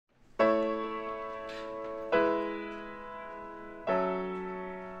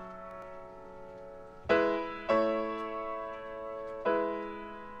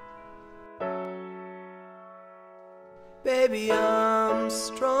Baby, I'm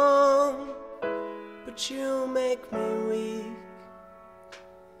strong, but you make me weak.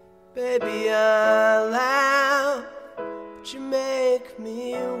 Baby, I laugh, but you make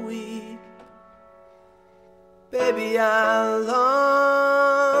me weak. Baby, I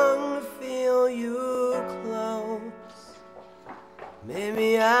long to feel you close.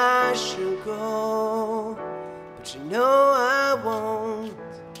 Maybe I should go, but you know I won't.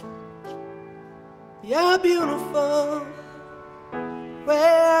 You're beautiful, way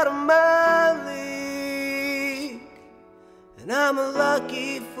out of my league, and I'm a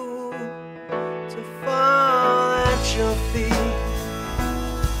lucky fool to fall at your feet.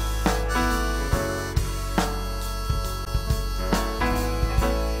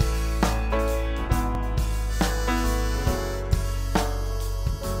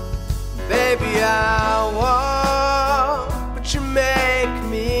 Baby, I walk, but you make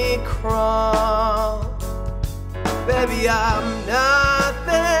me crawl. Baby, I'm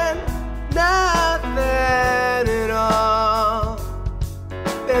nothing, nothing at all.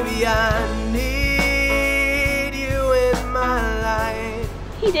 Baby, I need you in my life.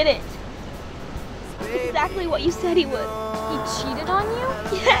 He did it. Exactly what you said he would. He cheated on you?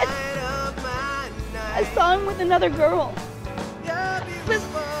 Yes. I saw him with another girl. But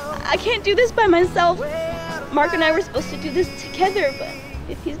I can't do this by myself. Mark and I were supposed to do this together, but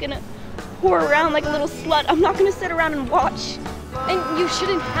if he's gonna whore around like a little slut, I'm not gonna sit around and watch. And you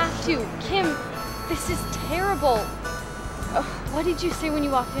shouldn't have to. Kim, this is terrible. What did you say when you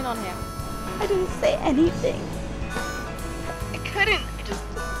walked in on him? I didn't say anything. I couldn't. I just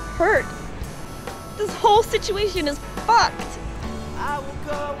hurt. This whole situation is fucked. I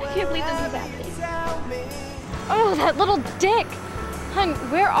can't believe this is happening. Oh, that little dick. Hun,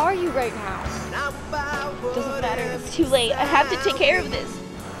 where are you right now? Doesn't matter. It's too late. I have to take care of this.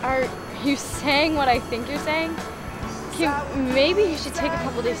 Are you saying what I think you're saying? Kim, maybe you should take a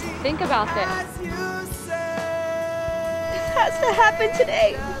couple days to think about this. This has to happen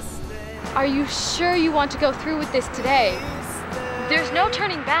today. Are you sure you want to go through with this today? There's no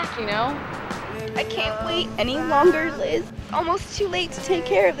turning back, you know? I can't wait any longer, Liz. It's almost too late to take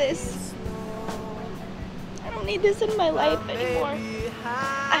care of this. I don't need this in my life anymore.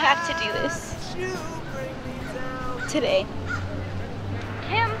 I have to do this. Today.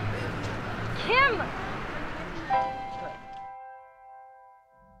 Kim! Kim!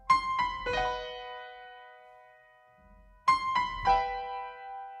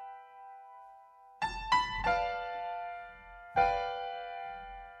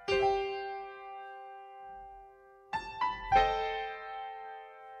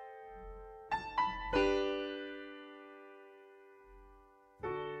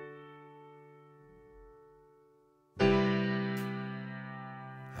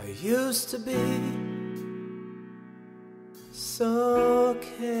 I used to be so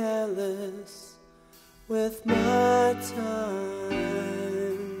careless with my time.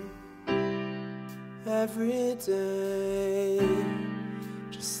 Every day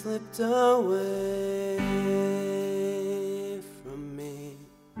just slipped away from me.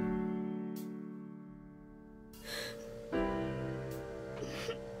 I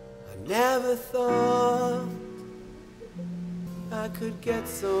never thought I could get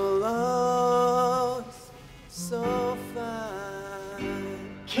so lost, so fast.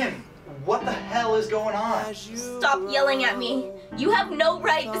 Kim, what the hell is going on? Stop yelling at me. You have no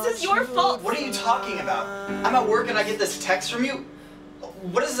right. This is your fault. What are you talking about? I'm at work and I get this text from you?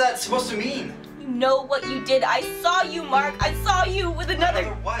 What is that supposed to mean? You know what you did. I saw you, Mark. I saw you with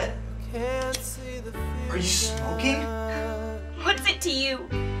another. What? Are you smoking? What's it to you?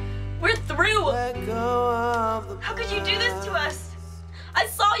 We're through. How could you do this to us? I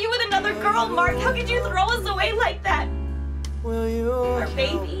saw you with another girl, Mark. How could you throw us away like that? Our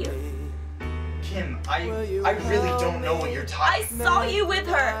baby. Kim, I really don't know what you're talking about. I saw you with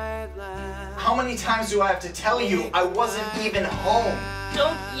her. How many times do I have to tell you I wasn't even home?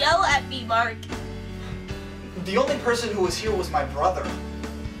 Don't yell at me, Mark. The only person who was here was my brother.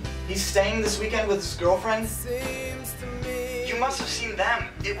 He's staying this weekend with his girlfriend. You must have seen them.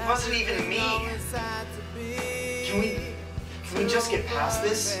 It wasn't even me. Can we just get past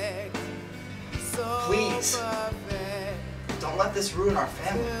this? Please. Don't let this ruin our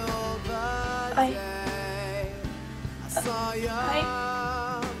family. I